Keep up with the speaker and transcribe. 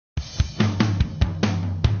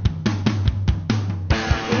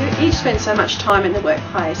Each spend so much time in the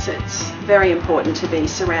workplace, it's very important to be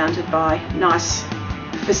surrounded by nice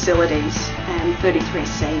facilities, and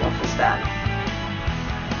 33C offers that.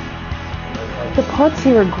 The pods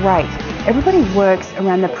here are great. Everybody works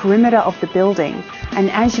around the perimeter of the building,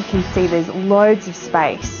 and as you can see there's loads of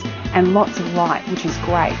space and lots of light, which is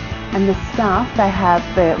great. And the staff, they have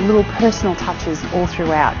the little personal touches all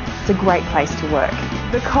throughout. It's a great place to work.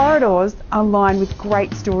 The corridors are lined with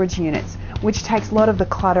great storage units, which takes a lot of the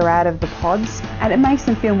clutter out of the pods and it makes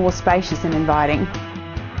them feel more spacious and inviting.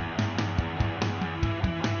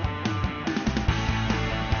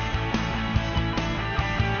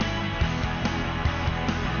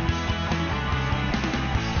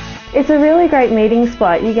 It's a really great meeting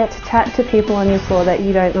spot. You get to chat to people on your floor that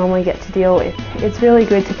you don't normally get to deal with. It's really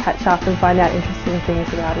good to catch up and find out interesting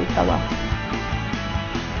things about each other.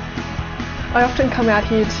 I often come out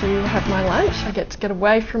here to have my lunch. I get to get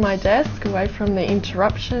away from my desk, away from the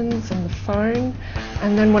interruptions and the phone,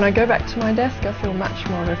 and then when I go back to my desk I feel much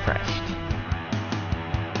more refreshed.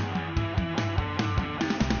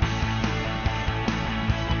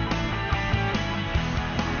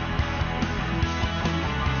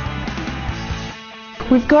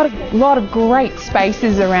 We've got a lot of great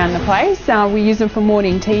spaces around the place. We use them for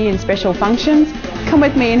morning tea and special functions. Come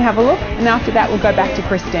with me and have a look, and after that we'll go back to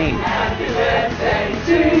Christine. Happy birthday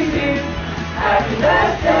to you. Happy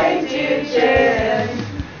birthday to Jen.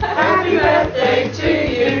 Happy birthday to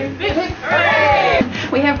you. Hooray!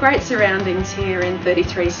 We have great surroundings here in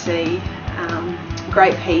 33C,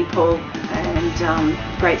 great people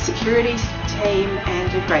and great security team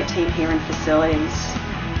and a great team here in facilities.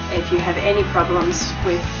 If you have any problems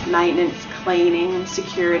with maintenance, cleaning,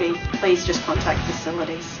 security, please just contact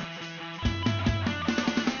facilities.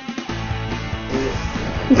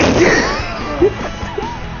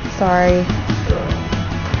 Sorry.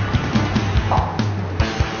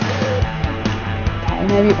 Okay,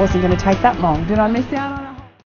 maybe it wasn't going to take that long. Did I miss out on it?